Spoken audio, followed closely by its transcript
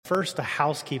First, a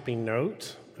housekeeping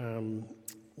note.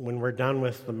 When we're done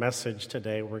with the message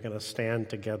today, we're going to stand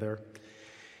together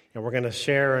and we're going to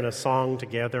share in a song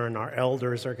together, and our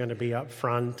elders are going to be up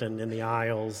front and in the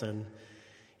aisles. And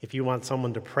if you want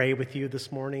someone to pray with you this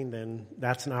morning, then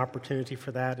that's an opportunity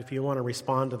for that. If you want to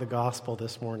respond to the gospel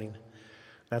this morning,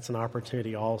 that's an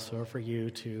opportunity also for you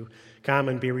to come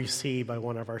and be received by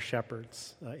one of our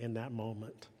shepherds in that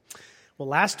moment. Well,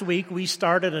 last week we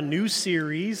started a new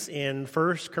series in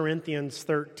 1 Corinthians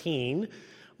 13,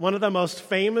 one of the most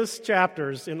famous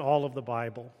chapters in all of the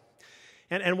Bible.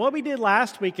 And what we did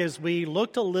last week is we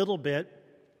looked a little bit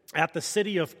at the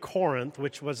city of Corinth,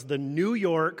 which was the New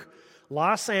York,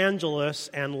 Los Angeles,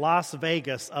 and Las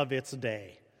Vegas of its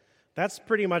day. That's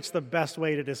pretty much the best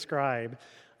way to describe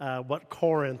what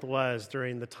Corinth was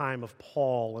during the time of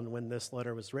Paul and when this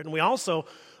letter was written. We also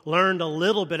learned a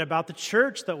little bit about the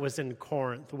church that was in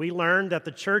Corinth. We learned that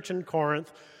the church in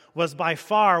Corinth was by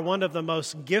far one of the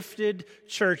most gifted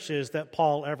churches that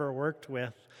Paul ever worked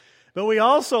with. But we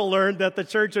also learned that the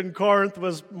church in Corinth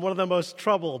was one of the most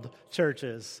troubled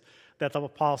churches that the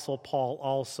Apostle Paul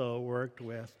also worked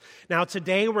with. Now,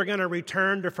 today we're going to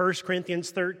return to 1 Corinthians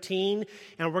 13,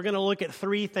 and we're going to look at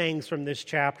three things from this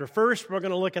chapter. First, we're going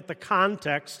to look at the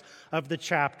context of the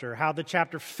chapter, how the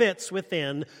chapter fits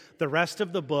within the rest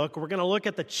of the book. We're going to look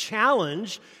at the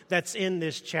challenge that's in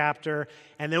this chapter,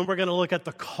 and then we're going to look at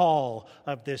the call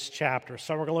of this chapter.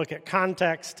 So we're going to look at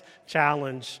context,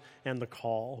 challenge, and the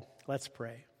call. Let's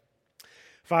pray.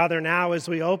 Father, now as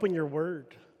we open your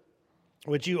word,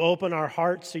 would you open our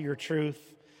hearts to your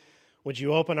truth? Would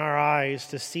you open our eyes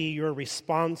to see your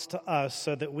response to us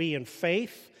so that we in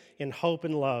faith, in hope,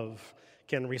 and love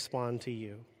can respond to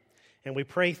you? And we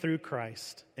pray through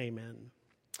Christ. Amen.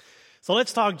 So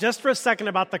let's talk just for a second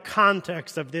about the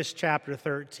context of this chapter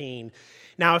 13.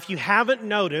 Now, if you haven't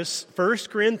noticed, 1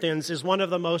 Corinthians is one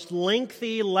of the most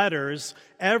lengthy letters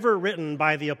ever written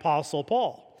by the Apostle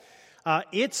Paul.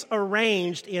 It's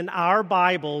arranged in our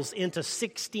Bibles into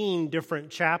 16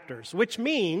 different chapters, which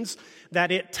means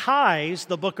that it ties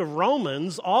the book of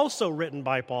Romans, also written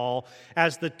by Paul,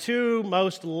 as the two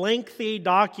most lengthy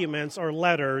documents or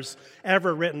letters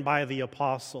ever written by the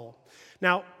apostle.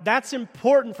 Now, that's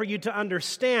important for you to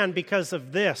understand because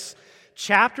of this.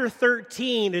 Chapter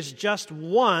 13 is just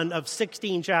one of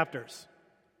 16 chapters.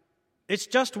 It's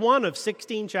just one of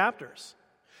 16 chapters.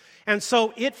 And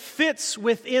so it fits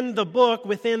within the book,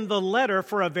 within the letter,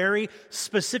 for a very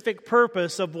specific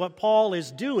purpose of what Paul is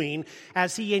doing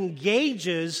as he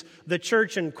engages the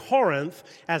church in Corinth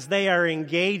as they are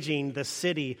engaging the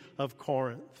city of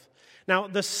Corinth. Now,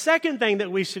 the second thing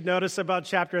that we should notice about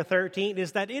chapter 13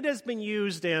 is that it has been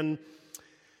used in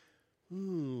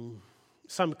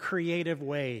some creative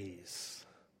ways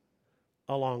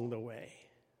along the way.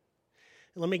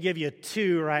 Let me give you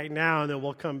two right now, and then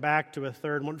we'll come back to a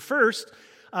third one. First,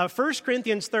 1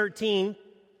 Corinthians 13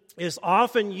 is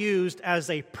often used as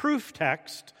a proof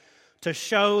text to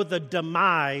show the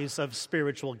demise of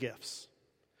spiritual gifts.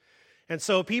 And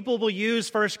so people will use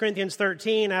 1 Corinthians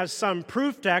 13 as some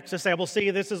proof text to say, well,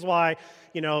 see, this is why,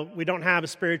 we don't have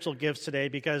spiritual gifts today,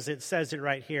 because it says it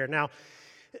right here. Now,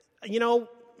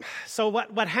 so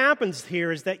what happens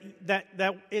here is that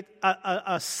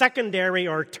a secondary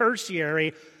or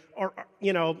tertiary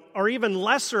or even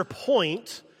lesser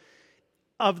point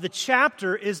of the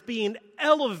chapter is being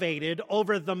elevated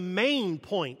over the main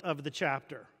point of the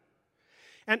chapter.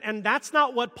 And that's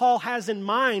not what Paul has in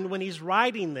mind when he's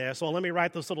writing this. Well, let me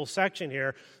write this little section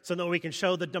here so that we can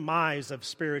show the demise of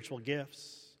spiritual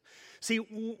gifts. See,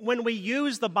 when we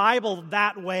use the Bible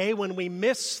that way, when we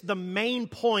miss the main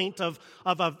point of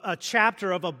a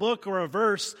chapter of a book or a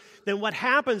verse, then what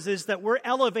happens is that we're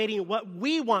elevating what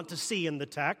we want to see in the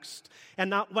text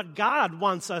and not what God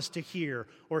wants us to hear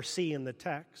or see in the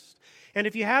text. And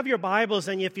if you have your Bibles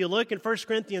and if you look in 1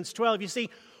 Corinthians 12, you see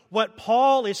what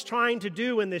Paul is trying to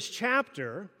do in this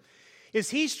chapter is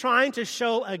he's trying to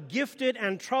show a gifted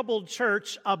and troubled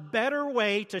church a better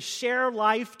way to share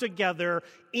life together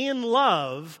in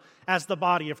love as the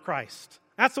body of Christ.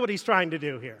 That's what he's trying to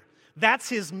do here. That's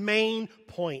his main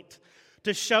point,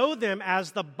 to show them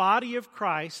as the body of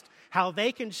Christ how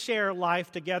they can share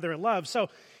life together in love. So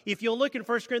if you'll look in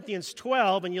 1 Corinthians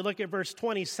 12 and you look at verse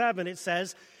 27, it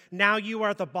says, "Now you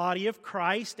are the body of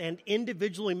Christ and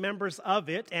individually members of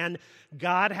it, and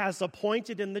God has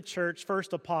appointed in the church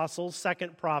first apostles,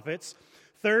 second prophets,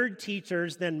 third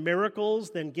teachers, then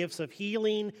miracles, then gifts of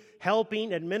healing,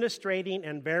 helping, administrating,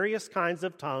 and various kinds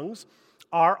of tongues.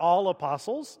 Are all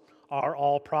apostles? Are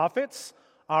all prophets?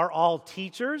 Are all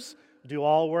teachers? Do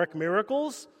all work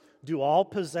miracles? Do all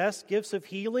possess gifts of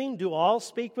healing? Do all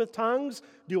speak with tongues?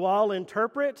 Do all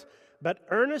interpret? But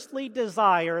earnestly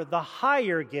desire the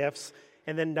higher gifts.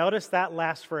 And then notice that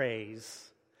last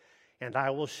phrase. And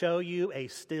I will show you a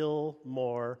still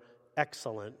more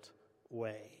excellent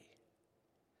way.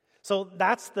 So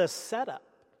that's the setup.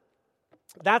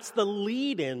 That's the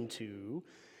lead into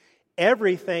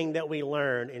everything that we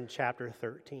learn in chapter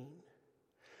 13.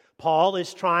 Paul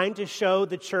is trying to show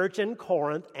the church in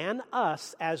Corinth and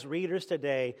us as readers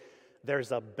today,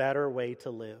 there's a better way to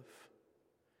live.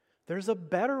 There's a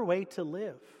better way to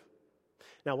live.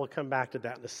 Now, we'll come back to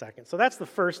that in a second. So that's the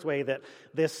first way that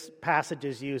this passage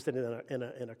is used in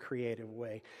a creative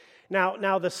way.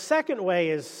 Now, the second way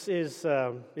is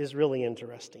really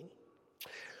interesting.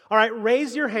 All right,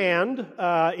 raise your hand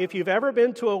if you've ever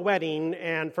been to a wedding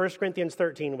and 1 Corinthians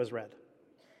 13 was read.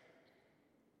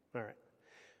 All right.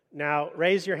 Now,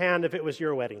 raise your hand if it was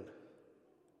your wedding.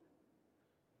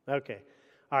 Okay.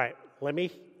 All right, let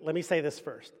me say this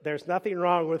first. There's nothing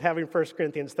wrong with having 1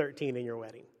 Corinthians 13 in your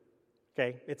wedding.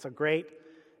 Okay? It's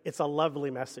a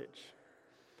lovely message.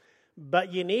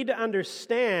 But you need to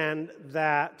understand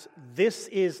that this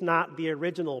is not the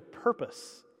original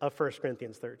purpose of 1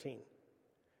 Corinthians 13,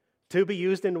 to be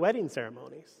used in wedding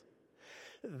ceremonies.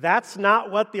 That's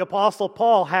not what the Apostle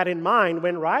Paul had in mind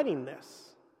when writing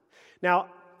this. Now,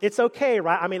 it's okay,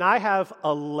 right? I mean, I have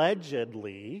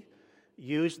allegedly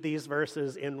used these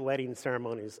verses in wedding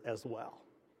ceremonies as well,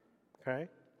 okay?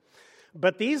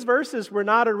 But these verses were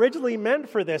not originally meant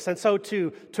for this, and so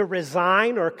to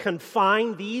resign or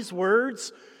confine these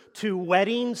words to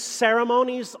wedding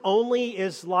ceremonies only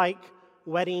is like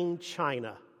wedding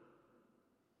china,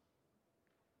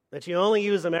 that you only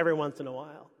use them every once in a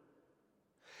while.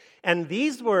 And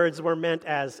these words were meant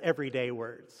as everyday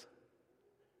words.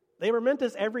 They were meant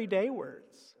as everyday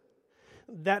words,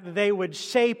 that they would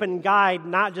shape and guide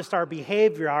not just our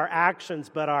behavior, our actions,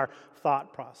 but our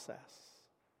thought process.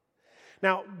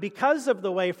 Now, because of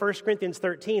the way 1 Corinthians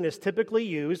 13 is typically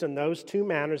used in those two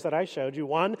manners that I showed you,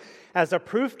 one as a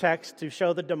proof text to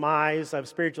show the demise of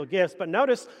spiritual gifts, but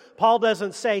notice Paul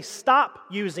doesn't say stop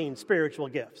using spiritual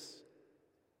gifts.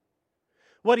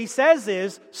 What he says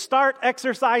is start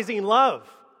exercising love.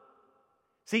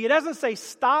 See, he doesn't say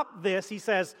stop this. He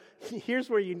says here's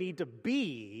where you need to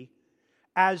be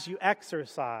as you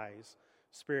exercise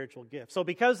spiritual gifts. So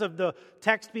because of the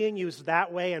text being used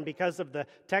that way and because of the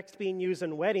text being used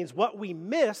in weddings, what we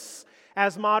miss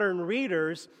as modern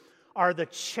readers are the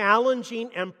challenging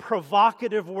and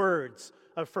provocative words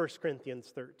of 1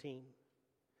 Corinthians 13.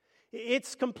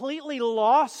 It's completely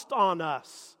lost on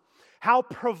us how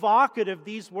provocative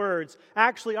these words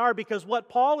actually are, because what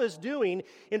Paul is doing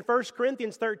in 1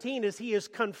 Corinthians 13 is he is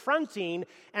confronting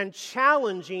and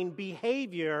challenging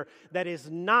behavior that is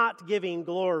not giving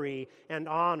glory and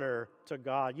honor to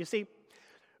God. You see,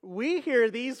 we hear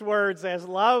these words as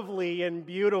lovely and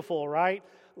beautiful, right?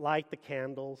 Light the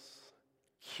candles,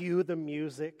 cue the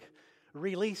music,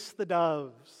 release the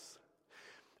doves.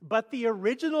 But the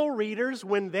original readers,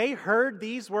 when they heard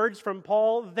these words from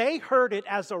Paul, they heard it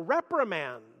as a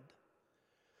reprimand.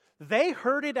 They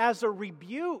heard it as a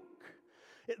rebuke.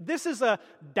 This is a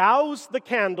douse the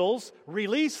candles,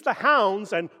 release the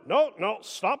hounds, and no,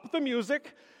 stop the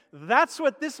music. That's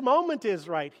what this moment is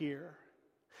right here.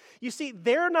 You see,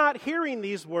 they're not hearing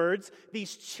these words,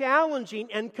 these challenging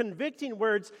and convicting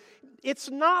words.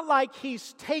 It's not like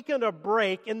he's taken a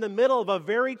break in the middle of a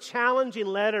very challenging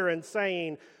letter and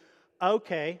saying,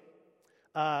 okay,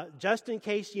 just in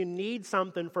case you need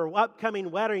something for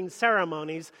upcoming wedding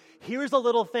ceremonies, here's a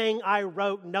little thing I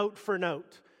wrote note for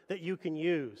note that you can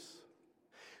use.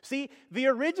 See, the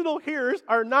original hearers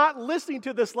are not listening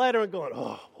to this letter and going,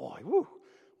 oh boy, woo,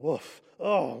 woof,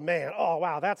 oh man, oh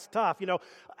wow, that's tough. You know,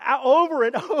 over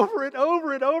and over and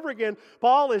over and over again,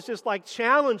 Paul is just like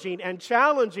challenging and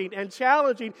challenging and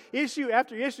challenging issue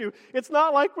after issue. It's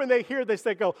not like when they hear this,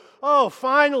 they go, oh,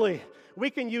 finally,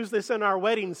 we can use this in our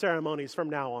wedding ceremonies from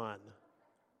now on.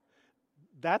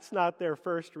 That's not their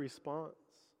first response.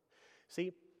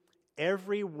 See,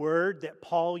 every word that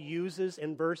Paul uses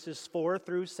in verses 4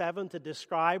 through 7 to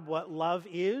describe what love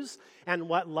is and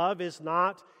what love is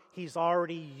not, he's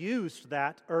already used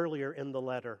that earlier in the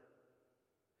letter.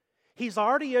 He's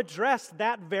already addressed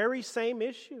that very same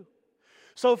issue.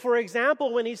 So, for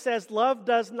example, when he says love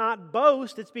does not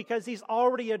boast, it's because he's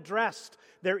already addressed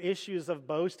their issues of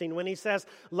boasting. When he says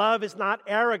love is not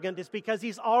arrogant, it's because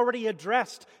he's already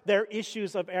addressed their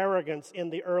issues of arrogance in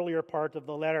the earlier part of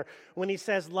the letter. When he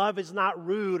says love is not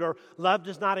rude or love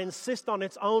does not insist on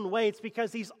its own way, it's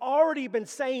because he's already been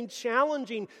saying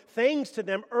challenging things to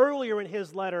them earlier in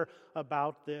his letter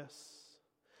about this.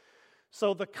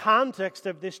 So the context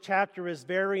of this chapter is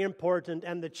very important,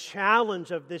 and the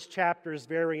challenge of this chapter is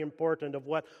very important of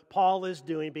what Paul is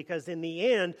doing, because in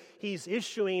the end, he's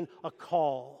issuing a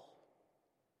call.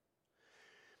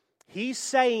 He's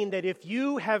saying that if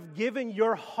you have given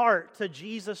your heart to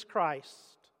Jesus Christ,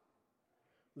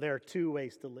 there are two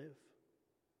ways to live.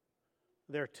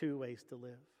 There are two ways to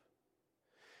live.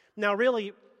 Now,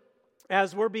 really,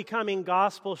 as we're becoming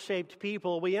gospel-shaped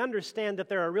people, we understand that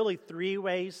there are really three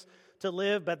ways to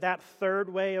live, but that third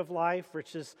way of life,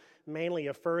 which is mainly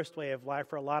a first way of life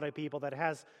for a lot of people that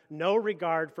has no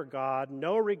regard for God,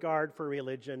 no regard for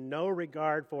religion, no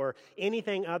regard for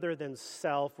anything other than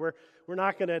self, we're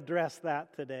not going to address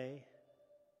that today.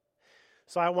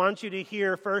 So I want you to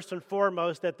hear first and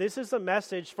foremost that this is a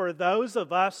message for those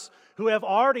of us who have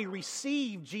already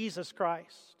received Jesus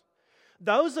Christ.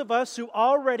 Those of us who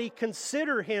already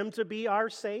consider Him to be our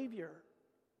Savior.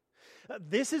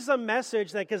 This is a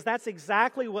message because that's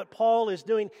exactly what Paul is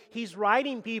doing. He's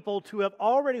writing people who have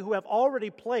already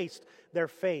placed their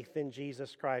faith in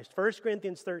Jesus Christ. 1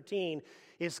 Corinthians 13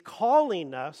 is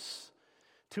calling us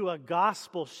to a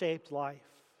gospel-shaped life.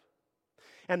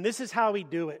 And this is how we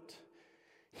do it.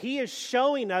 He is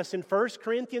showing us in 1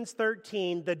 Corinthians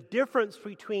 13 the difference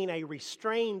between a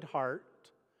restrained heart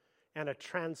and a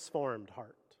transformed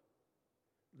heart.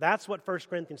 That's what 1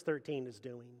 Corinthians 13 is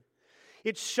doing.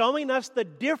 It's showing us the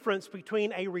difference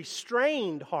between a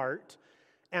restrained heart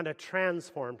and a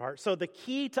transformed heart. So the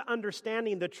key to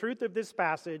understanding the truth of this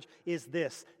passage is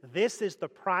this. This is the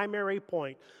primary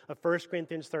point of 1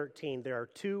 Corinthians 13. There are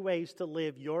two ways to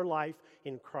live your life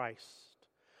in Christ.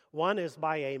 One is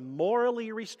by a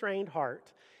morally restrained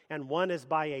heart, and one is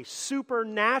by a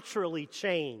supernaturally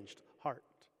changed heart.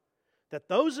 That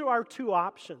those are our two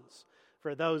options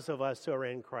for those of us who are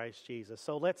in Christ Jesus.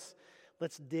 So let's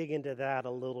dig into that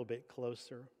a little bit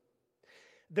closer.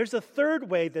 There's a third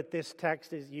way that this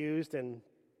text is used, and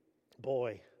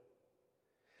boy,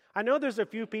 I know there's a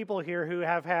few people here who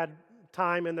have had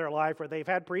time in their life where they've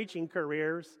had preaching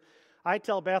careers. I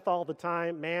tell Beth all the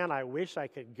time, man, I wish I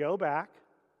could go back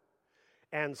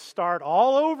and start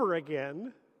all over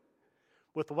again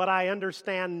with what I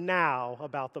understand now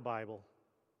about the Bible.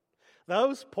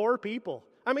 Those poor people.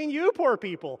 I mean, you poor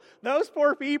people. Those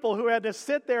poor people who had to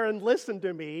sit there and listen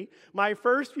to me my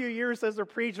first few years as a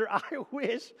preacher, I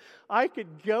wish I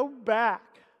could go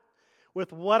back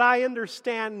with what I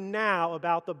understand now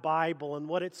about the Bible and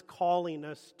what it's calling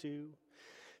us to.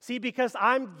 See, because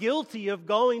I'm guilty of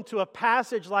going to a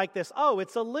passage like this. Oh,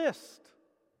 it's a list.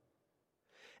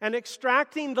 And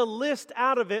extracting the list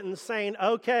out of it and saying,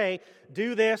 okay,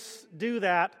 do this, do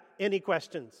that, any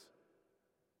questions?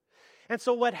 And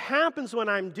so what happens when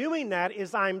I'm doing that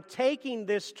is I'm taking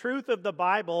this truth of the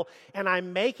Bible and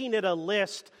I'm making it a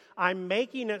list. I'm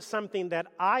making it something that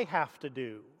I have to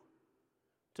do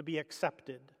to be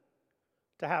accepted,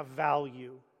 to have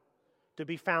value, to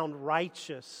be found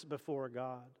righteous before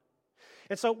God.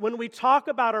 And so when we talk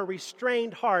about a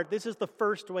restrained heart, this is the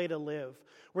first way to live.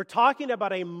 We're talking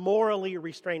about a morally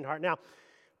restrained heart. Now,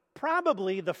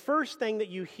 probably the first thing that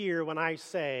you hear when I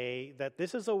say that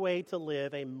this is a way to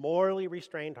live a morally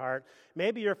restrained heart,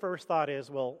 maybe your first thought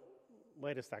is, well,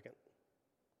 wait a second.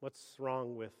 What's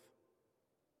wrong with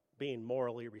being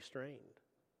morally restrained?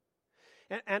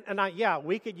 And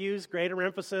we could use greater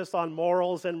emphasis on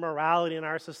morals and morality in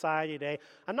our society today.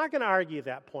 I'm not going to argue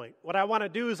that point. What I want to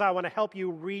do is I want to help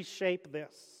you reshape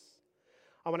this.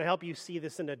 I want to help you see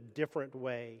this in a different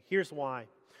way. Here's why.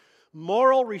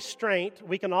 Moral restraint,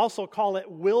 we can also call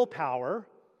it willpower.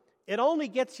 It only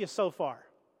gets you so far.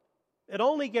 It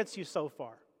only gets you so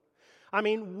far. I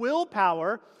mean,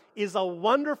 willpower is a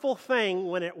wonderful thing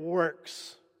when it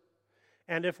works.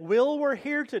 And if Will were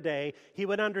here today, he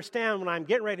would understand when I'm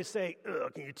getting ready to say,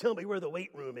 can you tell me where the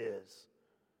weight room is?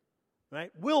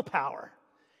 Right? Willpower.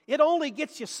 It only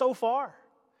gets you so far.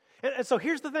 And so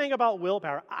here's the thing about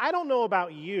willpower. I don't know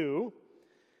about you,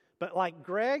 but like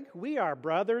Greg, we are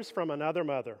brothers from another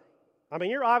mother. I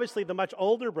mean, you're obviously the much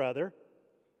older brother.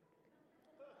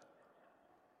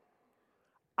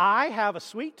 I have a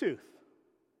sweet tooth.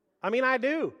 I mean, I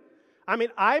do. I mean,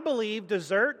 I believe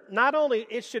dessert, not only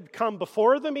it should come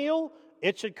before the meal,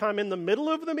 it should come in the middle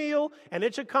of the meal, and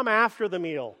it should come after the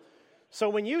meal. So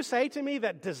when you say to me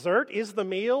that dessert is the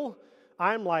meal,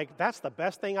 I'm like, that's the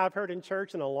best thing I've heard in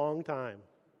church in a long time.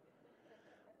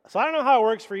 So I don't know how it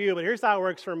works for you, but here's how it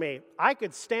works for me. I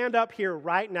could stand up here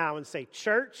right now and say,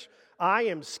 church, I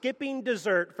am skipping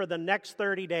dessert for the next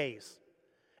 30 days.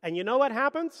 And you know what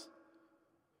happens?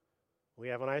 We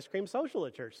have an ice cream social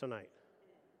at church tonight.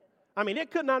 I mean,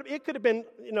 it could have been,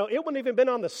 it wouldn't even been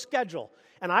on the schedule.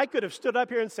 And I could have stood up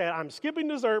here and said, I'm skipping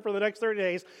dessert for the next 30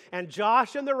 days. And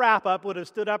Josh in the wrap-up would have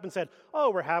stood up and said,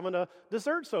 oh, we're having a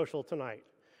dessert social tonight.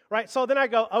 Right? So then I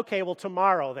go, okay, well,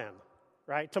 tomorrow then.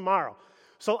 Right? Tomorrow.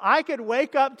 So I could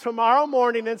wake up tomorrow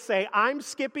morning and say, I'm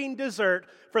skipping dessert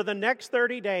for the next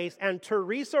 30 days. And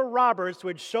Teresa Roberts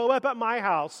would show up at my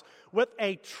house with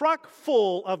a truck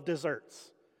full of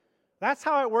desserts. That's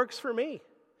how it works for me.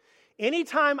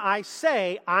 Anytime I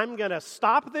say I'm going to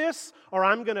stop this or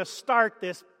I'm going to start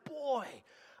this, boy,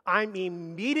 I'm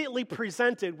immediately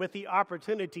presented with the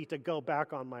opportunity to go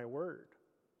back on my word.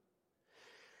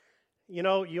 You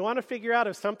want to figure out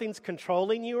if something's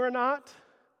controlling you or not?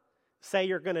 Say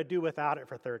you're going to do without it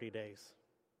for 30 days.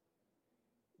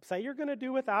 Say you're going to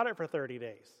do without it for 30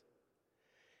 days.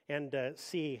 And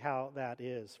see how that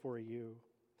is for you.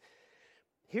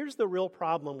 Here's the real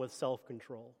problem with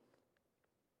self-control.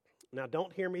 Now,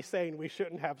 don't hear me saying we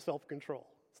shouldn't have self-control.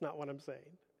 It's not what I'm saying.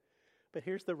 But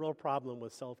here's the real problem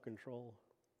with self-control.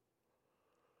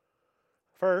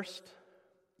 First,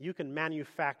 you can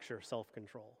manufacture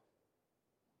self-control.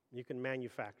 You can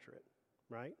manufacture it,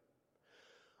 right?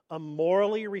 A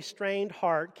morally restrained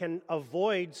heart can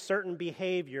avoid certain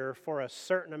behavior for a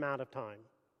certain amount of time.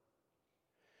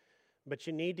 But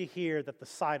you need to hear that the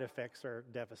side effects are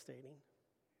devastating.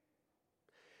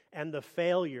 And the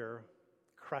failure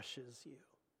crushes you.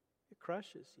 It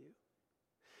crushes you.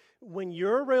 When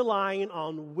you're relying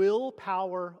on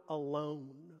willpower alone,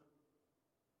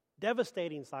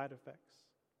 devastating side effects.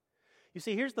 You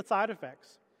see, here's the side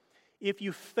effects. If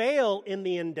you fail in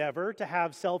the endeavor to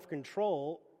have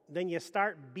self-control, then you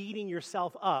start beating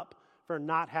yourself up for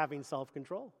not having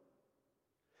self-control.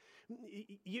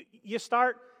 You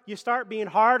start being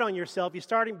hard on yourself. You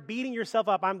start beating yourself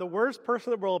up. I'm the worst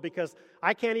person in the world because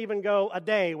I can't even go a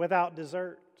day without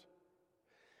dessert.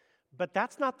 But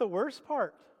that's not the worst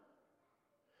part.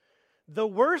 The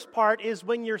worst part is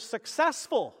when you're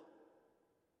successful.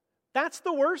 That's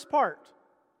the worst part.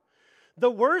 The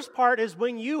worst part is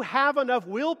when you have enough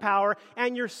willpower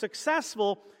and you're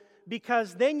successful,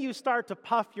 because then you start to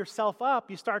puff yourself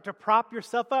up. You start to prop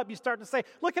yourself up. You start to say,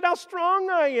 look at how strong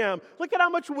I am. Look at how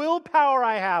much willpower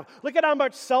I have. Look at how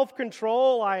much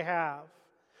self-control I have.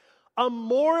 A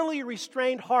morally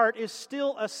restrained heart is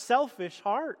still a selfish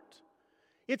heart.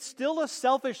 It's still a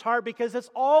selfish heart because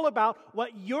it's all about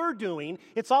what you're doing.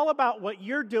 It's all about what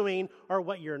you're doing or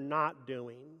what you're not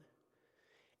doing.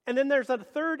 And then there's a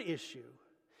third issue.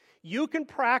 You can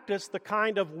practice the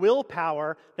kind of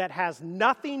willpower that has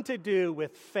nothing to do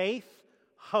with faith,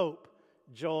 hope,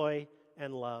 joy,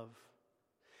 and love.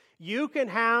 You can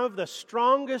have the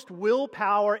strongest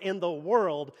willpower in the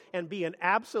world and be an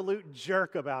absolute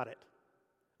jerk about it.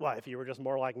 Well, if you were just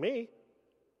more like me.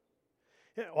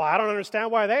 Well, I don't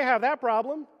understand why they have that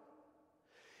problem.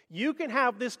 You can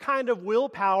have this kind of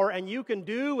willpower and you can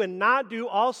do and not do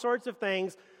all sorts of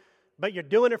things, but you're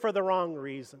doing it for the wrong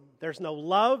reason. There's no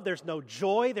love, there's no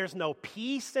joy, there's no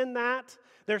peace in that,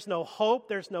 there's no hope,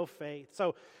 there's no faith.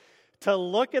 So to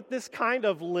look at this kind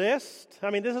of list,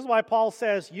 this is why Paul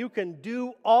says you can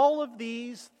do all of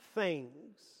these things.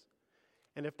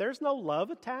 And if there's no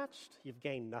love attached, you've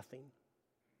gained nothing.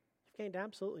 You've gained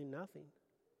absolutely nothing.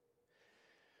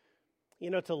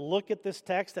 To look at this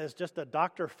text as just a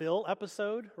Dr. Phil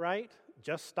episode, right?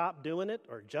 Just stop doing it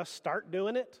or just start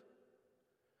doing it,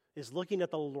 is looking at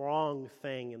the wrong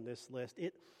thing in this list.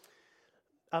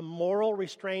 A moral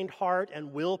restrained heart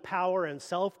and willpower and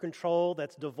self-control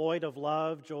that's devoid of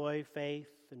love, joy, faith,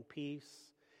 and peace.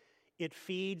 It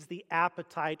feeds the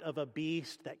appetite of a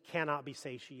beast that cannot be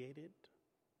satiated.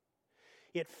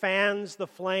 It fans the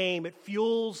flame. It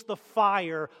fuels the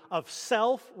fire of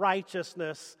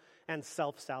self-righteousness and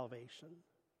self-salvation.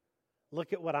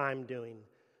 Look at what I'm doing.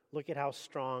 Look at how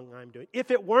strong I'm doing.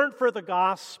 If it weren't for the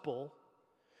gospel,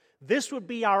 this would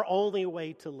be our only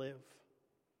way to live.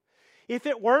 If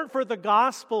it weren't for the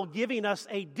gospel giving us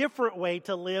a different way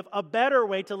to live, a better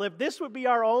way to live, this would be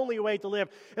our only way to live.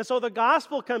 And so the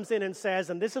gospel comes in and says,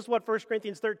 and this is what 1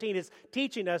 Corinthians 13 is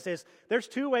teaching us, is there's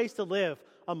two ways to live: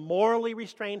 a morally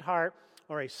restrained heart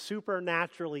or a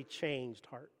supernaturally changed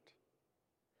heart.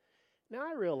 Now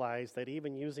I realize that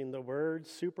even using the word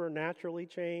supernaturally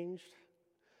changed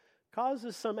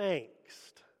causes some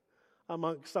angst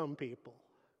among some people.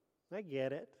 I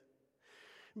get it.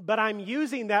 But I'm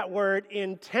using that word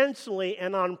intentionally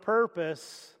and on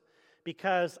purpose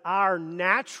because our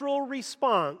natural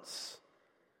response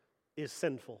is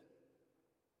sinful.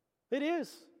 It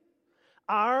is.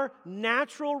 Our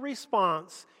natural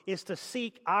response is to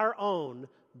seek our own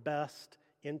best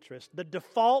interest. The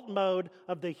default mode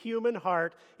of the human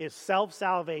heart is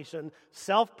self-salvation,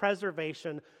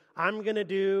 self-preservation. I'm going to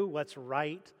do what's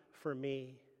right for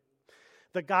me.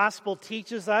 The gospel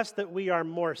teaches us that we are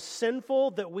more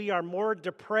sinful, that we are more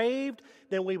depraved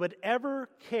than we would ever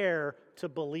care to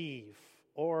believe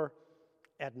or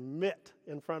admit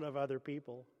in front of other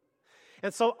people.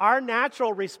 And so our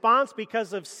natural response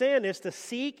because of sin is to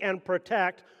seek and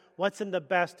protect what's in the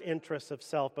best interest of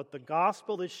self. But the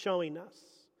gospel is showing us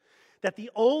that the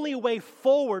only way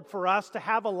forward for us to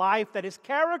have a life that is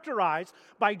characterized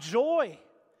by joy,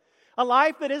 a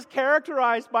life that is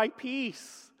characterized by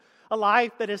peace, a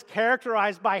life that is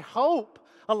characterized by hope,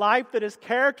 a life that is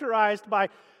characterized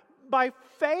by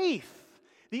faith.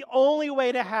 The only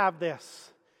way to have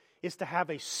this is to have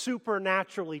a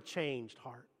supernaturally changed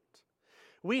heart.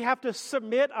 We have to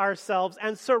submit ourselves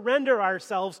and surrender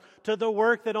ourselves to the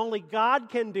work that only God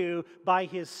can do by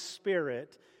His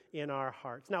Spirit in our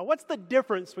hearts. Now, what's the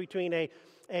difference between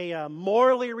a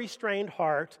morally restrained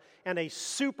heart and a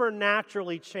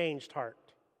supernaturally changed heart?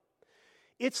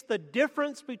 It's the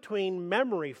difference between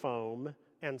memory foam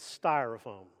and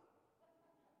styrofoam.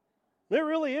 It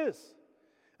really is.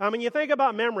 I mean, you think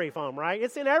about memory foam, right?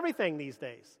 It's in everything these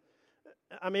days.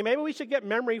 I mean, maybe we should get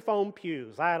memory foam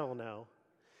pews. I don't know.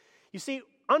 You see,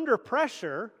 under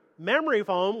pressure, memory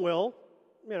foam will,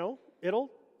 it'll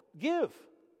give.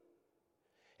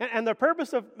 And the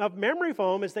purpose of memory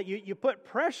foam is that you put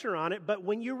pressure on it, but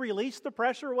when you release the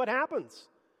pressure, what happens?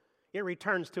 It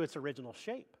returns to its original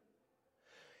shape.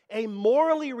 A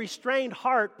morally restrained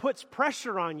heart puts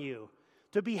pressure on you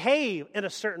to behave in a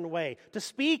certain way, to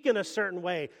speak in a certain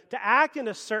way, to act in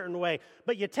a certain way.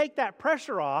 But you take that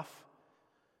pressure off,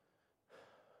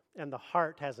 and the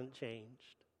heart hasn't changed.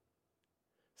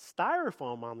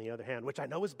 Styrofoam, on the other hand, which I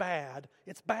know is bad,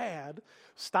 it's bad.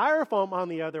 Styrofoam, on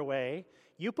the other way,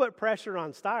 you put pressure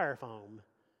on styrofoam,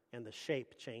 and the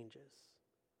shape changes.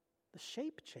 The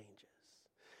shape changes.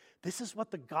 This is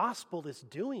what the gospel is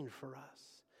doing for us.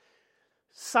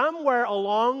 Somewhere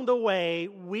along the way,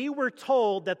 we were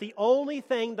told that the only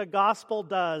thing the gospel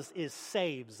does is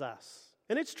saves us.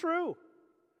 And it's true.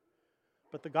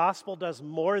 But the gospel does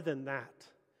more than that.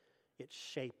 It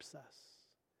shapes us.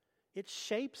 It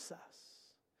shapes us.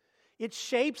 It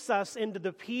shapes us into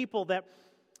the people that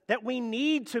we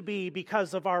need to be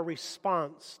because of our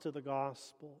response to the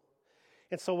gospel.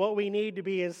 And so what we need to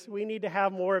be is we need to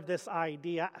have more of this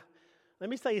idea. Let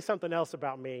me tell you something else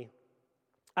about me.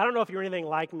 I don't know if you're anything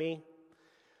like me,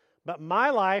 but my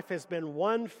life has been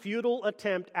one futile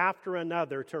attempt after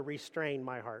another to restrain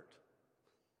my heart.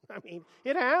 I mean,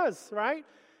 it has, right?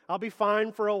 I'll be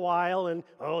fine for a while and,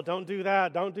 don't do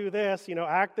that, don't do this,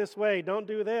 act this way, don't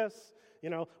do this,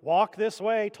 walk this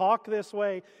way, talk this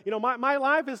way. My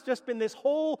life has just been this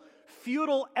whole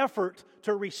futile effort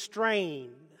to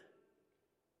restrain.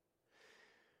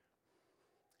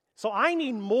 So I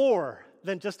need more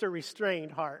than just a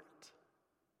restrained heart.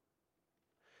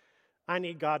 I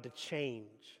need God to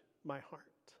change my heart.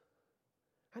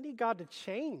 I need God to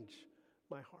change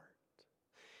my heart.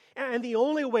 And the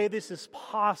only way this is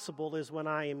possible is when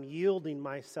I am yielding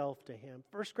myself to Him.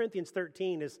 1 Corinthians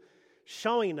 13 is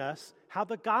showing us how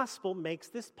the gospel makes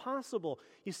this possible.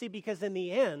 You see, because in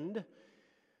the end,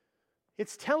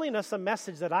 it's telling us a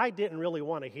message that I didn't really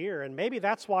want to hear. And maybe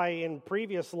that's why in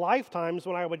previous lifetimes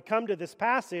when I would come to this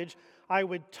passage, I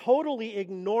would totally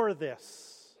ignore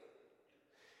this.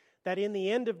 That in the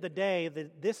end of the day,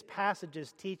 this passage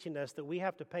is teaching us that we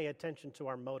have to pay attention to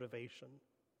our motivation.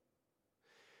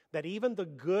 That even the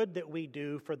good that we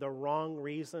do for the wrong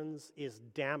reasons is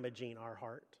damaging our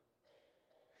heart.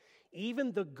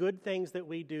 Even the good things that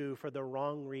we do for the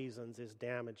wrong reasons is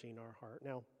damaging our heart.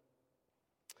 Now,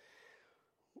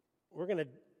 we're going to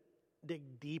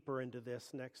dig deeper into this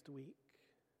next week.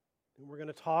 And we're going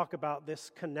to talk about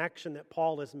this connection that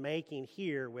Paul is making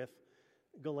here with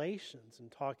Galatians and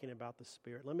talking about the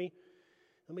Spirit. Let me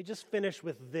just finish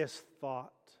with this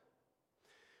thought.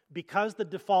 Because the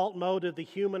default mode of the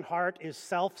human heart is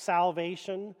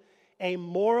self-salvation, a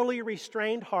morally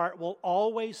restrained heart will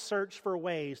always search for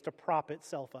ways to prop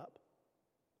itself up.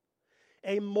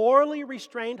 A morally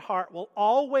restrained heart will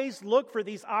always look for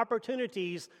these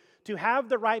opportunities to have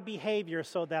the right behavior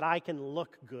so that I can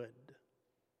look good.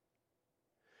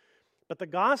 But the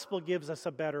gospel gives us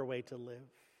a better way to live.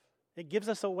 It gives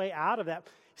us a way out of that.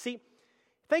 See,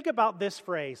 think about this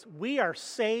phrase. We are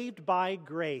saved by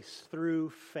grace through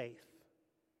faith.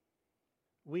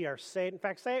 We are saved. In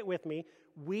fact, say it with me.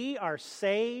 We are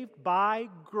saved by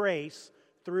grace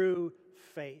through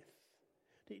faith.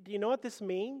 Do you know what this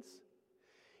means?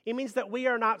 It means that we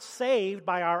are not saved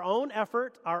by our own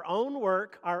effort, our own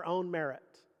work, our own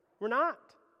merit. We're not.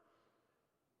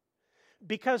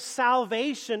 Because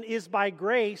salvation is by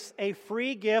grace, a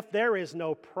free gift. There is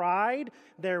no pride,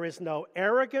 there is no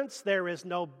arrogance, there is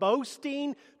no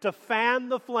boasting to fan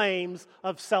the flames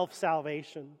of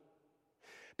self-salvation.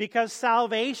 Because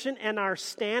salvation and our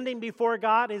standing before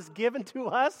God is given to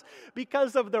us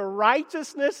because of the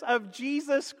righteousness of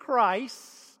Jesus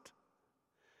Christ.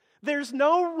 There's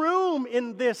no room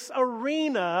in this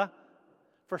arena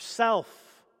for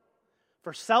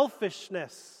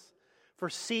selfishness, for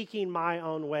seeking my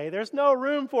own way. There's no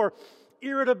room for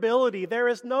irritability. There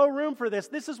is no room for this.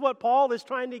 This is what Paul is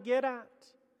trying to get at.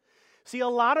 See, a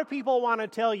lot of people want to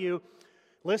tell you,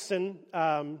 listen,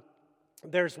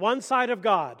 there's one side of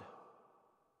God,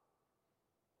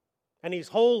 and He's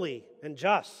holy and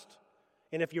just.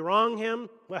 And if you wrong Him,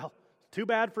 well, too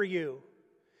bad for you.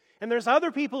 And there's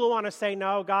other people who want to say,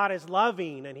 no, God is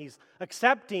loving, and He's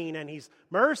accepting, and He's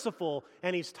merciful,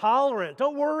 and He's tolerant.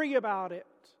 Don't worry about it.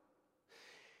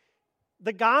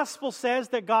 The gospel says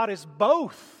that God is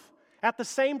both at the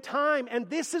same time, and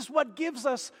this is what gives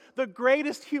us the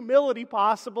greatest humility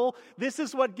possible. This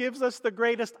is what gives us the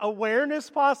greatest awareness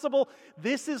possible.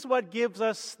 This is what gives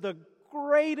us the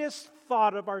greatest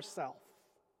thought of ourselves.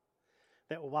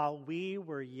 That while we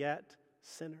were yet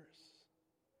sinners,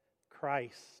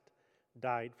 Christ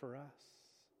died for us.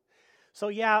 So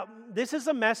yeah, this is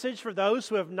a message for those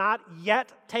who have not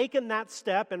yet taken that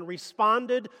step and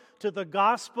responded to the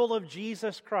gospel of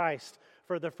Jesus Christ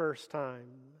for the first time.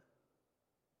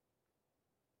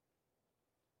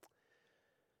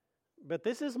 But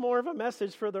this is more of a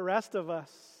message for the rest of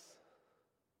us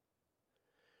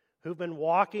who've been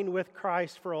walking with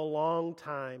Christ for a long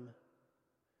time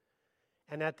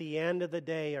and at the end of the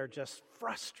day are just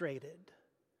frustrated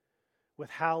with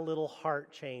how little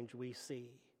heart change we see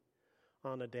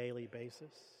on a daily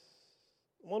basis.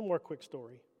 One more quick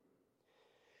story.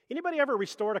 Anybody ever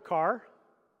restored a car?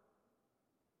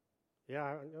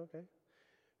 Yeah,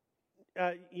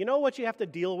 okay. You know what you have to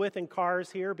deal with in cars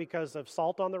here because of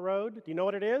salt on the road? Do you know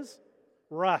what it is?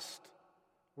 Rust.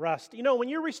 You know, when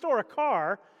you restore a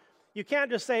car, you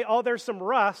can't just say, oh, there's some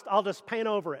rust, I'll just paint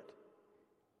over it.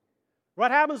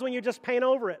 What happens when you just paint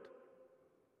over it?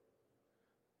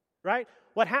 Right?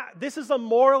 This is a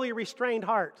morally restrained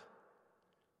heart.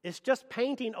 It's just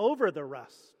painting over the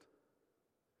rust.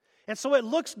 And so it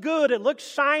looks good, it looks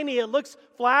shiny, it looks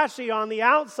flashy on the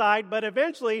outside, but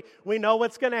eventually we know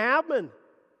what's going to happen.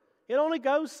 It only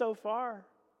goes so far.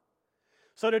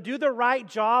 So to do the right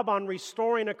job on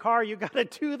restoring a car, you've got to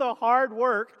do the hard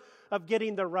work of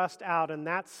getting the rust out, and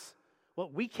that's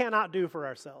what we cannot do for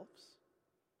ourselves.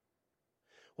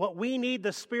 What we need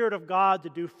the Spirit of God to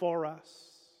do for us.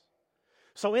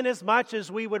 So inasmuch as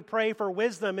we would pray for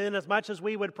wisdom, inasmuch as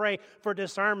we would pray for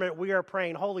discernment, we are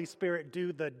praying, Holy Spirit,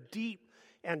 do the deep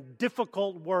and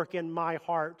difficult work in my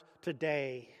heart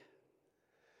today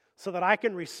so that I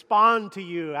can respond to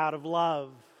you out of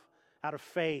love, out of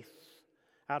faith,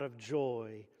 out of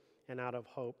joy, and out of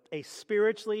hope. A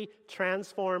spiritually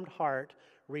transformed heart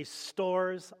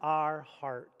restores our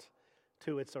heart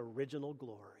to its original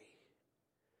glory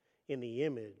in the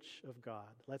image of God.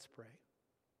 Let's pray.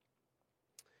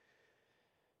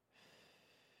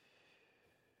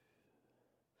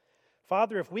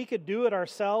 Father, if we could do it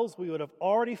ourselves, we would have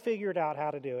already figured out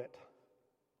how to do it.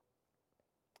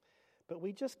 But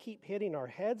we just keep hitting our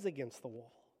heads against the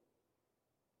wall.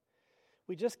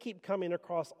 We just keep coming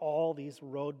across all these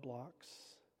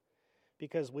roadblocks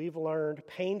because we've learned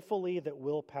painfully that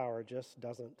willpower just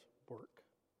doesn't work.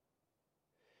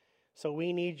 So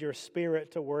we need your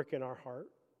Spirit to work in our heart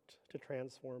to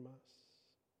transform us.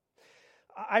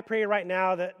 I pray right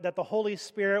now that the Holy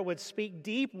Spirit would speak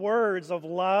deep words of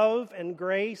love and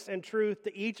grace and truth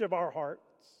to each of our hearts,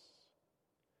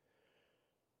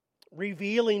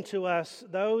 revealing to us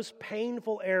those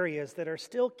painful areas that are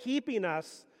still keeping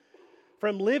us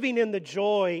from living in the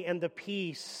joy and the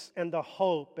peace and the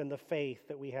hope and the faith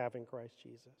that we have in Christ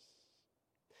Jesus.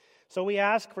 So we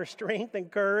ask for strength and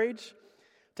courage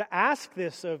to ask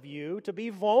this of you, to be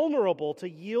vulnerable, to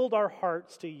yield our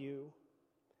hearts to you.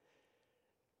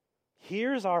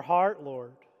 Here's our heart,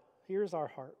 Lord. Here's our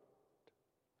heart.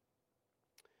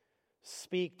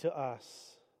 Speak to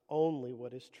us only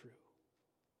what is true.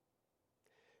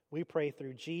 We pray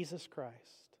through Jesus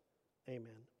Christ.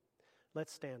 Amen.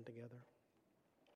 Let's stand together.